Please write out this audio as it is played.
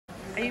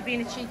Are you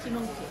being a cheeky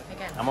monkey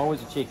again? I'm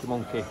always a cheeky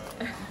monkey.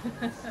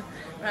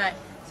 Right,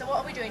 so what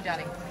are we doing,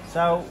 darling?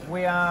 So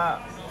we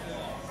are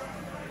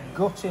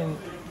gutting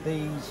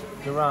these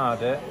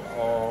Dorada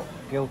or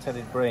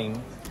gilt-headed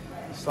bream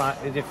a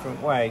slightly different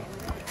way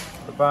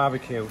for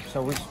barbecue.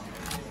 So we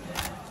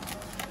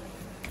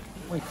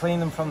clean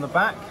them from the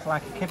back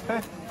like a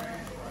kipper.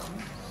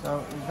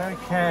 So we very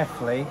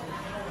carefully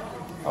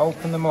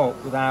open them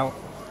up without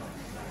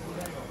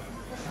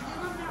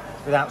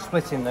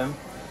splitting them,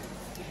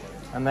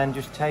 and then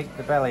just take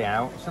the belly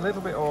out. It's a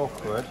little bit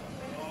awkward.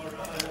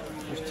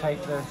 Just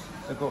take the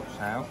guts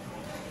out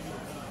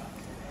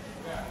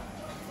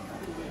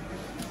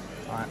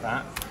like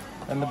that.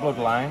 Then the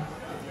bloodline,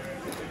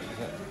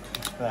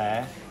 which is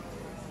there,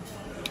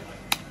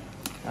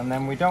 and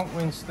then we don't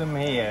rinse them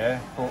here,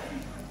 but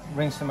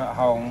rinse them at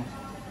home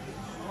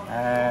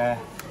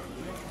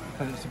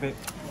because it's a bit.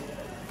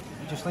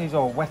 It just leaves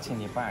all wet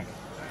in your bag.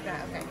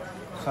 Right, okay.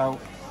 So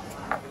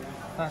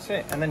that's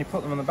it, and then you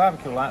put them on the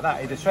barbecue like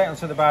that, either straight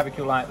onto the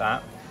barbecue like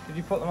that. Did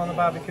you put them on the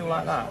barbecue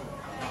like that?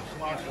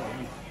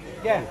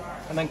 Yeah,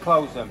 and then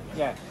close them,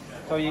 yeah.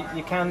 So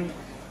you can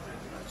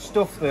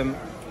stuff them,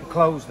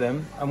 close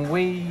them, and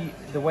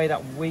the way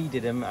that we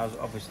did them, as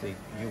obviously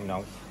you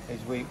know,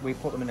 is we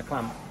put them in a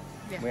clamp.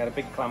 Yeah. We had a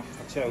big clamp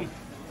for two,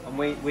 and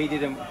we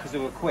did them, because they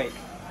were quick,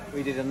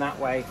 we did them that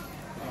way,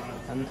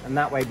 and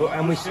that way, but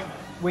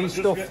we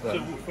stuffed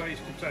them. Face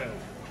to tail.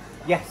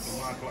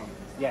 Yes.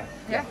 Yeah.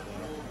 Yeah.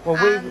 Well,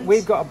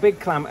 we've got a big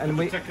clamp, and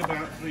we take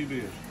about 3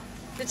 beers.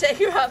 To take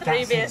you about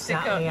 3 beers to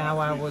cook. That's exactly how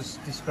I was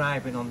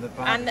describing on the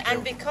barbecue.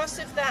 And because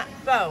of that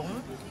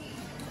bone,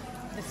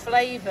 the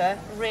flavour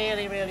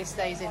really, really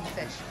stays in the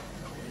fish.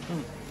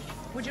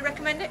 Would you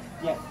recommend it?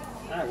 Yeah.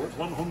 I would.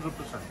 100%.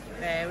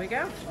 There we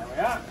go. There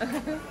we are.